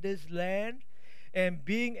minister in this land and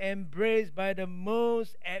being embraced by the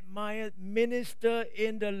most admired minister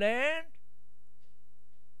in the land?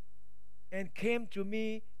 And came to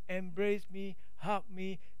me, embraced me, hugged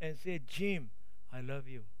me, and said, Jim, I love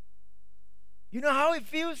you. You know how it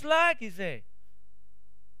feels like, he said.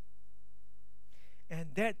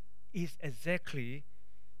 And that is exactly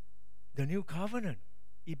the new covenant.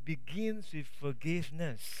 It begins with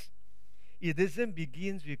forgiveness. It doesn't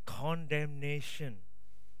begin with condemnation.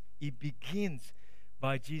 It begins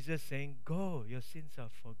by Jesus saying, go, your sins are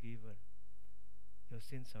forgiven. Your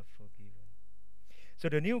sins are forgiven. So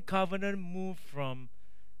the new covenant moved from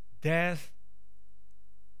death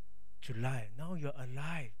to life. Now you're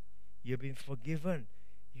alive. You've been forgiven.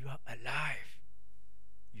 You are alive.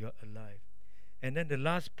 You're alive. And then the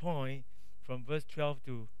last point from verse 12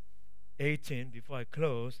 to 18, before I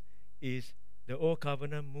close, is the old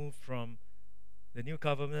covenant moved from, the new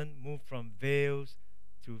covenant moved from veils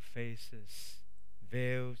to faces.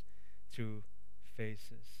 Veils to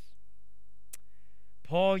faces.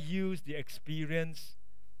 Paul used the experience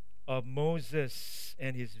of Moses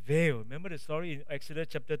and his veil. Remember the story in Exodus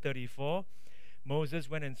chapter 34? Moses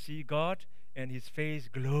went and see God and his face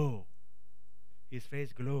glowed. His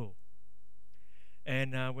face glowed.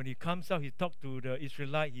 And when he comes out, he talked to the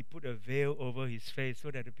Israelite. He put a veil over his face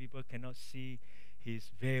so that the people cannot see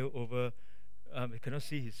his veil over, cannot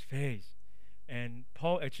see his face. And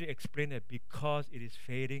Paul actually explained that because it is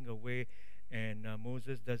fading away and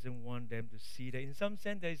Moses doesn't want them to see that. In some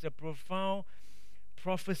sense, there is a profound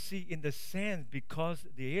prophecy in the sense because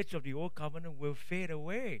the age of the old covenant will fade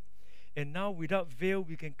away. And now without veil,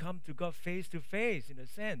 we can come to God face to face in a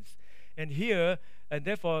sense. And here, and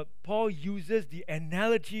therefore, Paul uses the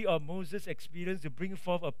analogy of Moses' experience to bring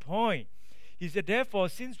forth a point. He said, therefore,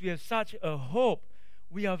 since we have such a hope,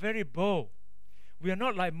 we are very bold. We are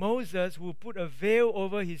not like Moses who put a veil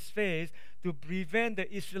over his face to prevent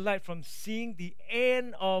the Israelite from seeing the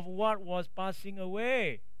end of what was passing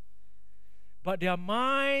away. But their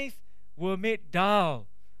minds were made dull.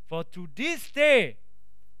 For to this day,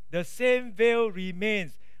 the same veil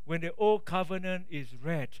remains when the old covenant is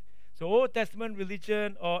read. So Old Testament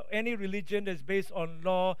religion or any religion that's based on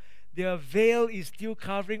law, their veil is still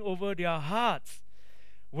covering over their hearts.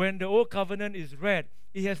 When the old covenant is read,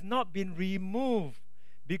 it has not been removed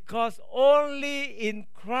because only in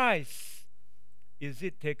Christ is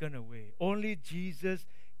it taken away. Only Jesus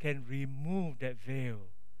can remove that veil.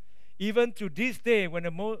 Even to this day, when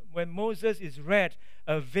Moses is read,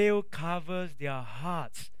 a veil covers their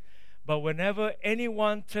hearts. But whenever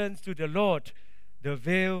anyone turns to the Lord, the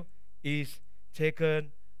veil is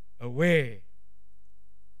taken away.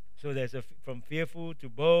 So there's from fearful to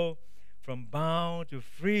bold, from bound to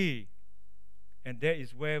free. And that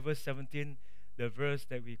is where verse 17, the verse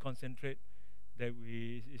that we concentrate,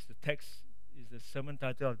 is the text, is the sermon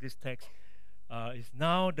title of this text, is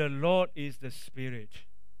now the Lord is the Spirit.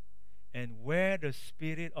 And where the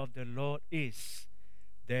Spirit of the Lord is,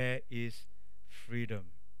 there is freedom.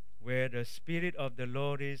 Where the Spirit of the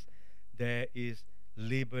Lord is, there is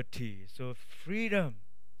liberty. So freedom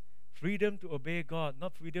to obey God,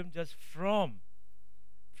 not freedom just from,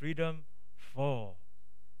 freedom for.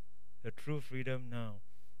 The true freedom now,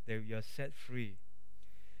 that we are set free.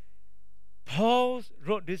 Paul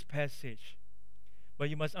wrote this passage, but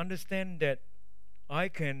you must understand that I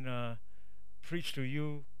can preach to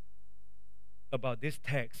you about this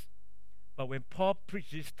text, but when Paul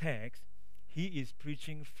preached this text, he is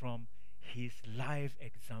preaching from his life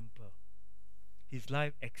example, his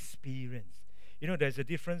life experience. You know, there's a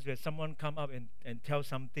difference where someone come up and tell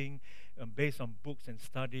something based on books and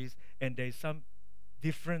studies, and there's some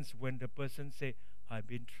difference when the person say, I've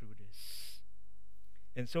been through this.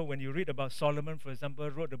 And so when you read about Solomon, for example,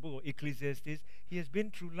 wrote the book of Ecclesiastes, he has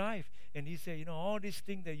been through life, and he said, all these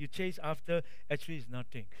things that you chase after actually is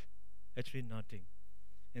nothing. Actually nothing.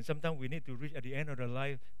 And sometimes we need to reach at the end of the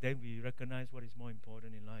life, then we recognize what is more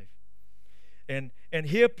important in life. And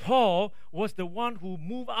here Paul was the one who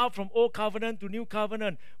moved out from Old Covenant to New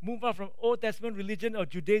Covenant, moved out from Old Testament religion or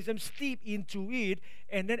Judaism, steeped into it,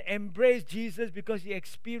 and then embraced Jesus because he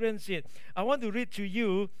experienced it. I want to read to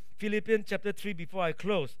you Philippians chapter 3 before I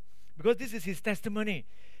close, because this is his testimony.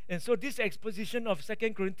 And so this exposition of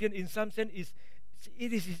 2 Corinthians in some sense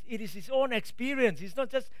it is his own experience. It's not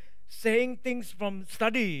just saying things from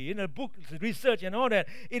study, in a book, research and all that.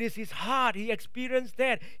 It is his heart. He experienced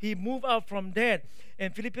that. He moved out from that.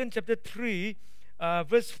 And Philippians chapter 3,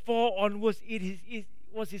 verse 4 onwards, it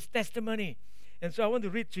was his testimony. And so I want to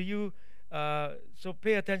read to you, so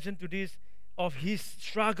pay attention to this, of his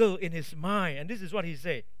struggle in his mind. And this is what he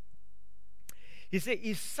said. He said,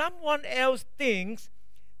 if someone else thinks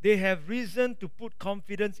they have reason to put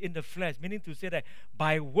confidence in the flesh, meaning to say that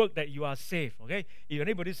by work that you are saved, okay? If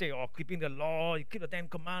anybody say, keeping the law, you keep the 10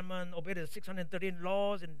 commandments, obey the 613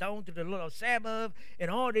 laws, and down to the Lord of Sabbath, and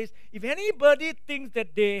all this, if anybody thinks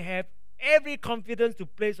that they have every confidence to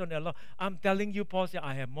place on their law, I'm telling you, Paul said,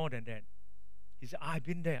 I have more than that. He said, I've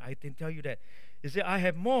been there, I can tell you that. He said, I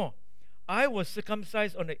have more. I was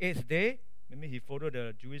circumcised on the 8th day. Maybe he followed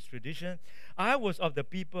the Jewish tradition. I was of the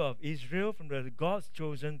people of Israel, from the God's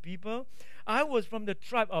chosen people. I was from the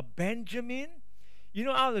tribe of Benjamin. You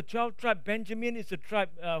know, out of the 12 tribe, Benjamin is the tribe.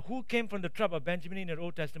 Who came from the tribe of Benjamin in the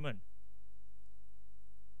Old Testament?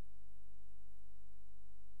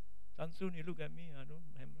 Sansun, you look at me, I don't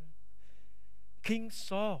remember. King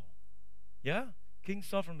Saul. Yeah? King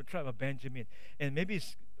Saul from the tribe of Benjamin. And maybe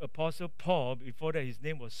it's Apostle Paul, before that his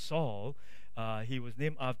name was Saul. He was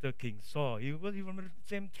named after King Saul. He was from the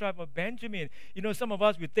same tribe of Benjamin. You know, some of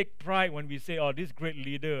us, we take pride when we say, this great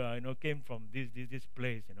leader, came from this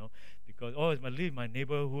place, because, it's my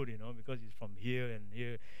neighborhood, because he's from here and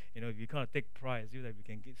here. We kind of take pride, so that we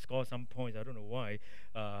can score some points. I don't know why.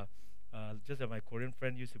 Just as my Korean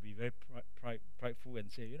friend used to be very prideful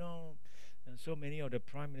and say, and so many of the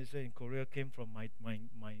prime ministers in Korea came from my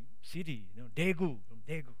city, Daegu, from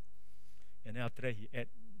Daegu. And then after that, he added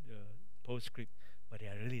the postscript, but they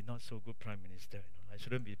are really not so good prime minister. I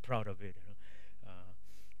shouldn't be proud of it.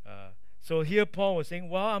 So here Paul was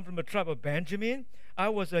saying, I'm from the tribe of Benjamin. I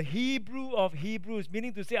was a Hebrew of Hebrews,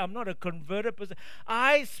 meaning to say I'm not a converted person.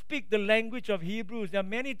 I speak the language of Hebrews. There are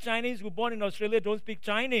many Chinese who born in Australia don't speak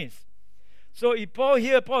Chinese. So if Paul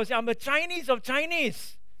says, I'm a Chinese of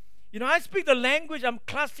Chinese. I speak the language, I'm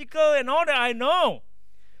classical and all that I know.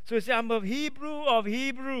 So he said, I'm a Hebrew of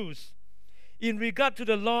Hebrews. In regard to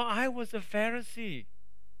the law, I was a Pharisee.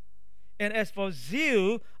 And as for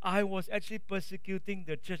zeal, I was actually persecuting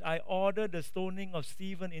the church. I ordered the stoning of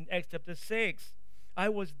Stephen in Acts chapter 6. I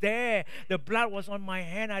was there. The blood was on my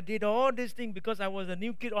hand. I did all these things because I was a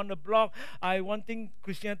new kid on the block. I wanting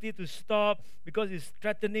Christianity to stop because it's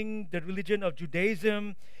threatening the religion of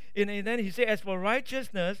Judaism. And then he said, as for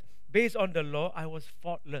righteousness, based on the law, I was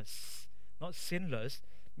faultless, not sinless,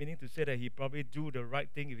 meaning to say that he probably do the right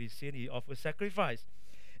thing. If he sinned, he offers sacrifice.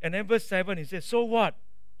 And then verse 7, he says, so what?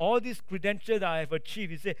 All these credentials that I have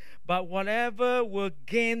achieved, he said, but whatever were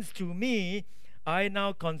gains to me, I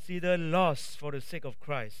now consider loss for the sake of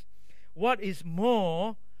Christ. What is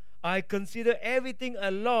more, I consider everything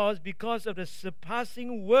a loss because of the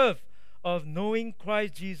surpassing worth of knowing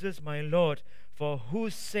Christ Jesus my Lord, for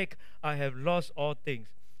whose sake I have lost all things.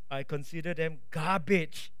 I consider them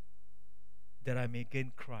garbage that I may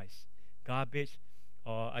gain Christ. Garbage,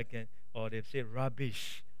 or they say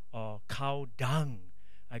rubbish, or cow dung.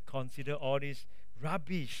 I consider all this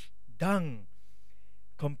rubbish, dung,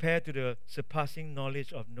 compared to the surpassing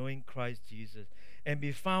knowledge of knowing Christ Jesus, and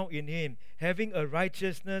be found in him, having a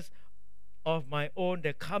righteousness of my own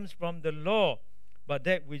that comes from the law, but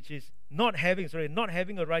that which is not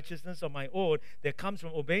having a righteousness of my own that comes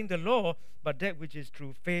from obeying the law, but that which is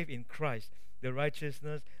through faith in Christ, the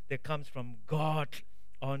righteousness that comes from God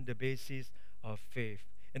on the basis of faith.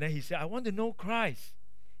 And then he said, I want to know Christ.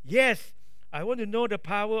 Yes, I want to know the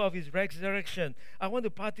power of his resurrection. I want to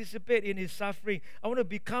participate in his suffering. I want to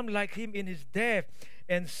become like him in his death,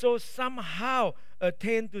 and so somehow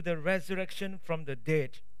attain to the resurrection from the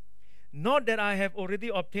dead. Not that I have already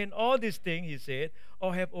obtained all these things, he said,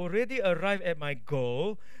 or have already arrived at my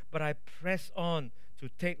goal, but I press on to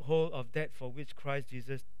take hold of that for which Christ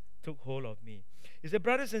Jesus took hold of me. He said,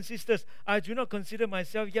 brothers and sisters, I do not consider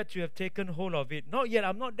myself yet to have taken hold of it. Not yet,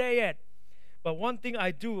 I'm not there yet. But one thing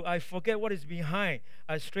I do, I forget what is behind.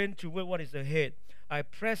 I strain toward what is ahead. I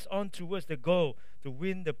press on towards the goal to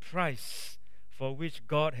win the prize for which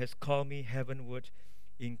God has called me heavenward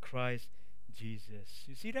in Christ Jesus.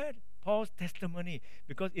 You see that? Paul's testimony,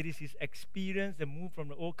 because it is his experience, the move from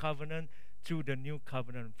the old covenant to the new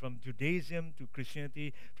covenant, from Judaism to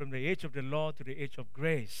Christianity, from the age of the law to the age of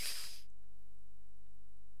grace.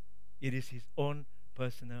 It is his own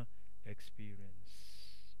personal experience.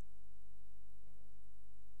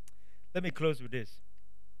 Let me close with this.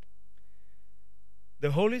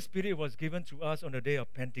 The Holy Spirit was given to us on the day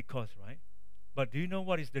of Pentecost, right? But do you know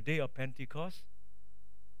what is the day of Pentecost?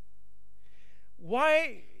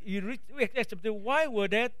 Why were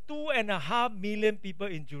there 2.5 million people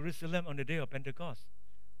in Jerusalem on the day of Pentecost?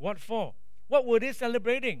 What for? What were they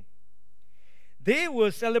celebrating? They were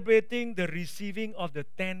celebrating the receiving of the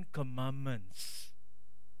 10 Commandments.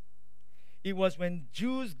 It was when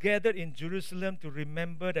Jews gathered in Jerusalem to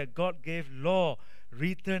remember that God gave law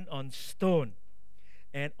written on stone.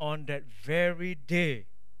 And on that very day,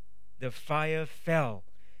 the fire fell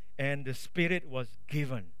and the Spirit was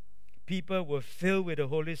given. People were filled with the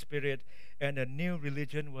Holy Spirit, and a new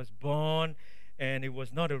religion was born. And it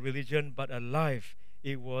was not a religion but a life.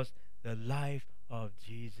 It was the life of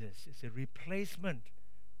Jesus. It's a replacement,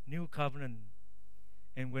 new covenant.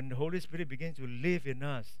 And when the Holy Spirit begins to live in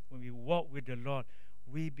us, when we walk with the Lord,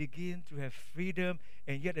 we begin to have freedom,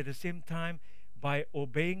 and yet at the same time, by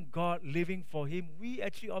obeying God, living for him, we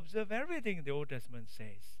actually observe everything the Old Testament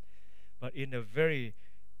says, but in a very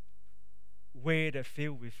way that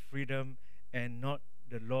filled with freedom, and not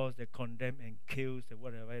the laws that condemn and kills, that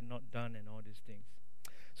what have I not done, and all these things.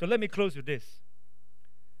 So let me close with this.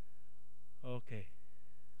 Okay,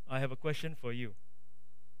 I have a question for you.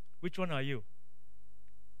 Which one are you?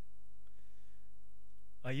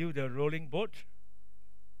 Are you the rolling boat?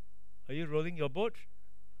 Are you rolling your boat?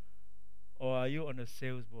 Or are you on a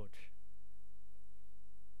sailboat?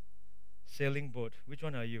 Sailing boat. Which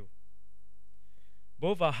one are you?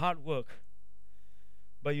 Both are hard work,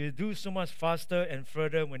 but you do so much faster and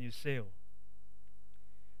further when you sail.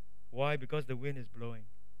 Why? Because the wind is blowing.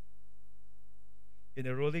 In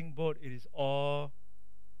a rolling boat, it is all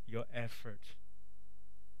your effort.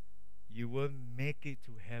 You will make it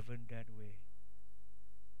to heaven that way,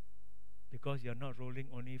 because you're not rolling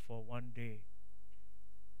only for one day.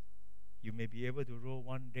 You may be able to row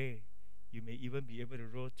one day. You may even be able to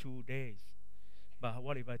row 2 days. But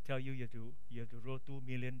what if I tell you you have to row 2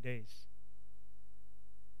 million days?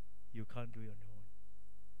 You can't do it on your own.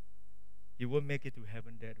 You won't make it to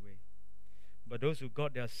heaven that way. But those who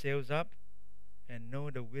got their sails up and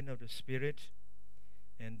know the wind of the Spirit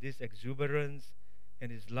and this exuberance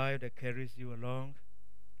and this life that carries you along,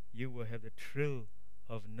 you will have the thrill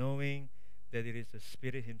of knowing that it is the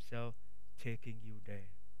Spirit himself taking you there.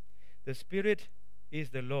 The Spirit is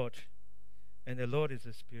the Lord, and the Lord is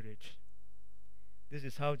the Spirit. This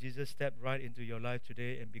is how Jesus stepped right into your life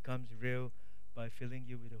today and becomes real by filling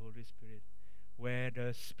you with the Holy Spirit. Where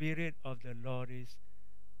the Spirit of the Lord is,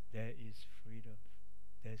 there is freedom.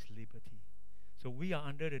 There's liberty. So we are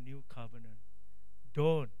under the new covenant.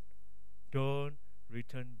 Don't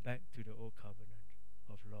return back to the old covenant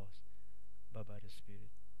of laws, but by the Spirit.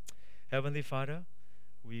 Heavenly Father,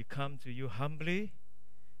 we come to you humbly.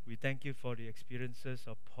 We thank you for the experiences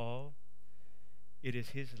of Paul. It is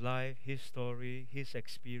his life, his story, his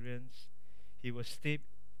experience. He was steeped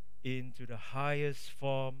into the highest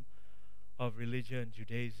form of religion,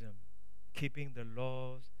 Judaism, keeping the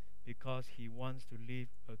laws because he wants to live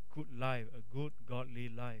a good life, a good godly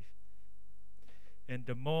life. And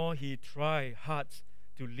the more he tries hard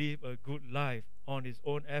to live a good life on his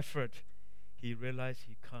own effort, he realized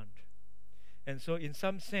he can't. And so in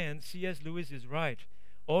some sense, C.S. Lewis is right.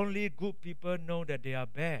 Only good people know that they are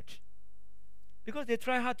bad, because they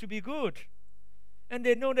try hard to be good, and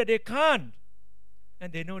they know that they can't,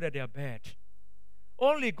 and they know that they are bad.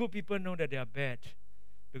 Only good people know that they are bad,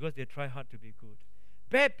 because they try hard to be good.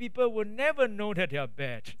 Bad people will never know that they are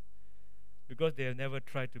bad, because they have never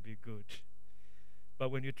tried to be good. But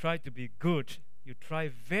when you try to be good, you try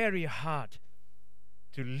very hard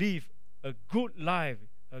to live a good life,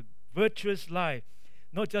 a virtuous life,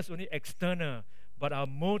 not just only external, but our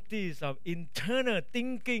motives, our internal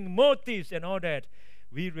thinking, motives and all that,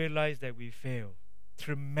 we realize that we fail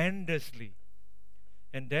tremendously.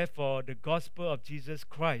 And therefore, the gospel of Jesus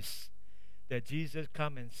Christ, that Jesus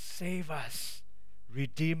come and save us,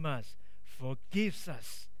 redeem us, forgives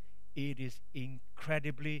us, it is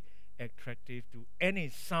incredibly attractive to any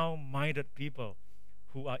sound-minded people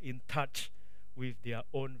who are in touch with their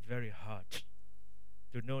own very heart,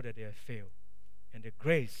 to know that they have failed. And the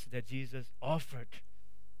grace that Jesus offered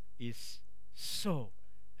is so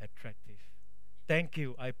attractive. Thank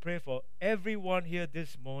you. I pray for everyone here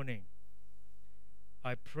this morning.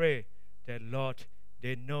 I pray that, Lord,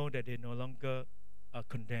 they know that they no longer are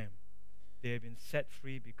condemned. They have been set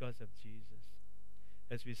free because of Jesus.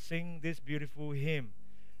 As we sing this beautiful hymn,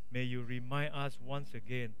 may you remind us once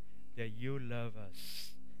again that you love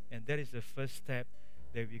us. And that is the first step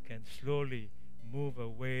that we can slowly move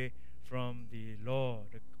away from the law,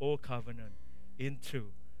 the old covenant,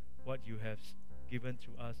 into what you have given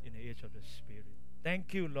to us in the age of the Spirit.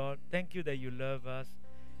 Thank you, Lord. Thank you that you love us,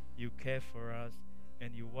 you care for us,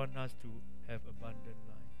 and you want us to have abundant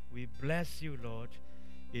life. We bless you, Lord,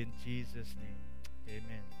 in Jesus' name.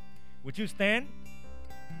 Amen. Would you stand?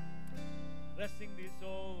 Let's sing this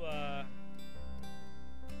old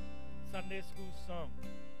Sunday school song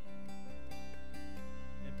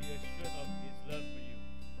and be assured of His love for you.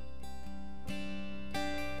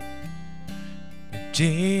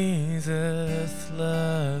 Jesus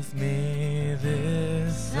loves me,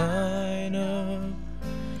 this I know,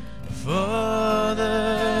 for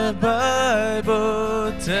the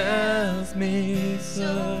Bible tells me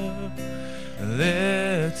so.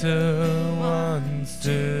 Little ones to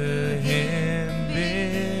Him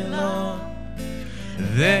belong.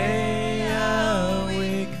 They are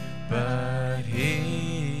weak, but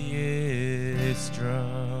He is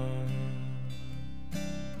strong.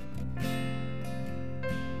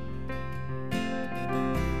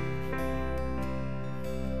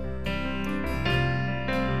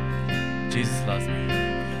 Jesus loves me.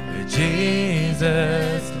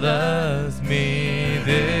 Jesus loves me,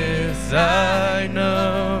 this I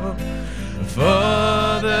know,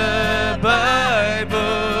 for the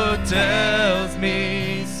Bible tells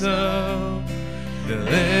me so. The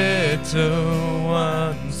little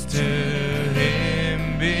ones to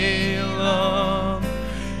Him belong.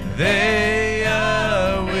 They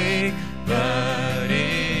are weak, but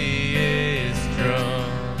He is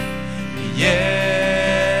strong.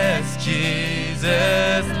 Yes,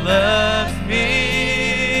 Jesus loves me.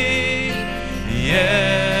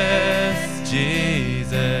 Yes,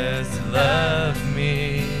 Jesus loves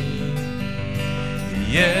me.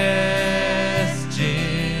 Yes,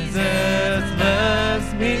 Jesus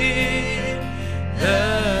loves me.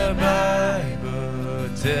 The Bible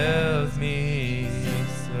tells me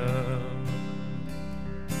so.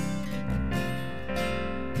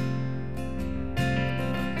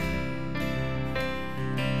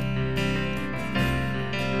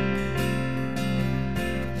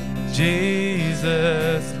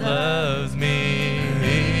 Jesus loves me,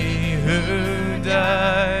 He who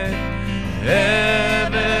died,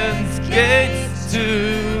 heaven's gates to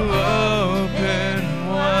open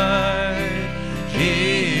wide.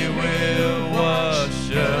 He will wash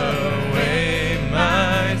away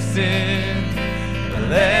my sin.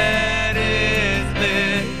 Let His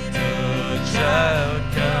little child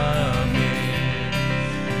come in.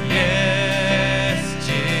 Yes,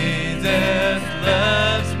 Jesus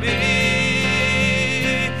loves me.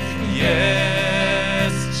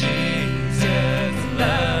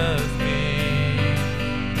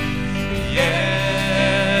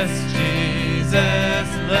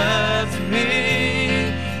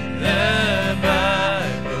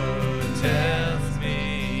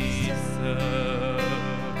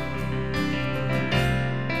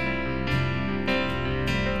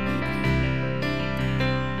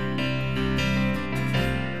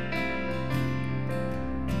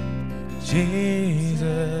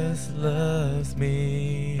 Jesus loves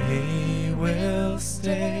me, He will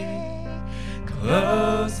stay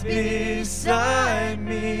close beside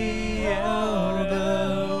me all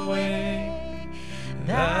the way.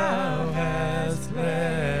 Thou hast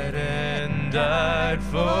bled and died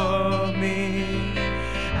for me.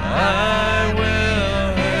 I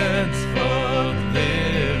will henceforth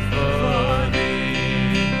live for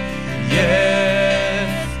Thee.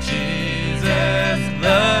 Yes, Jesus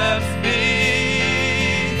loves me.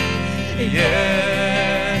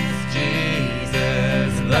 Yes,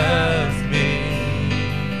 Jesus loves me.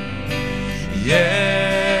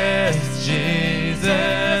 Yes,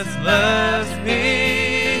 Jesus loves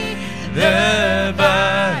me. The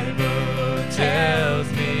Bible tells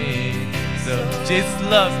me so. Jesus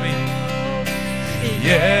loves me.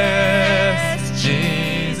 Yes,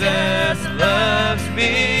 Jesus loves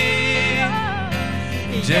me.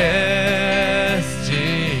 Yes,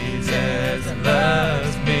 Jesus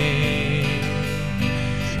loves me.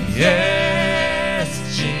 Yes,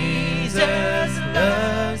 Jesus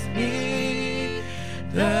loves me.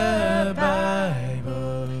 The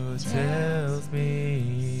Bible tells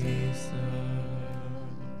me so.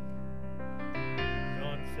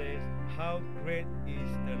 John says, how great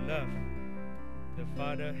is the love the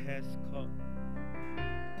Father has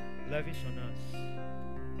lavished on us,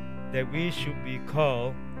 that we should be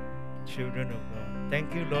called children of God.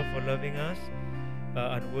 Thank you, Lord, for loving us,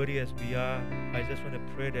 unworthy as we are. I just want to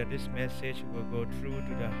pray that this message will go through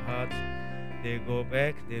to the hearts. They go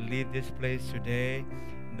back, they leave this place today,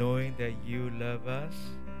 knowing that you love us.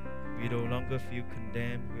 We no longer feel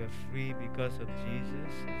condemned. We are free because of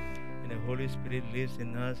Jesus. And the Holy Spirit lives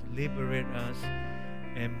in us, liberate us,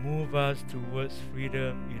 and move us towards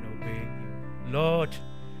freedom in obeying you. Lord,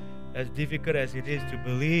 as difficult as it is to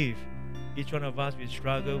believe, each one of us will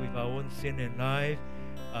struggle with our own sin in life.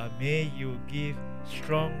 May you give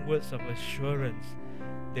strong words of assurance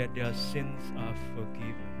that their sins are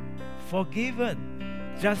forgiven.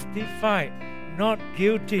 Forgiven, justified, not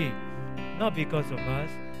guilty, not because of us,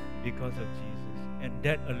 because of Jesus. And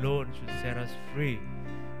that alone should set us free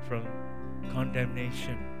from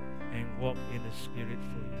condemnation and walk in the Spirit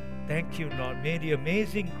for you. Thank you, Lord. May the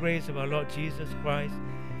amazing grace of our Lord Jesus Christ,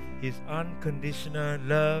 His unconditional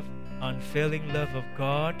love, unfailing love of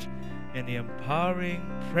God, and the empowering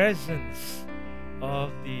presence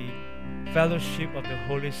of the fellowship of the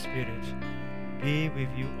Holy Spirit be with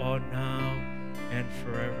you all now and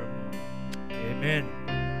forevermore. Amen.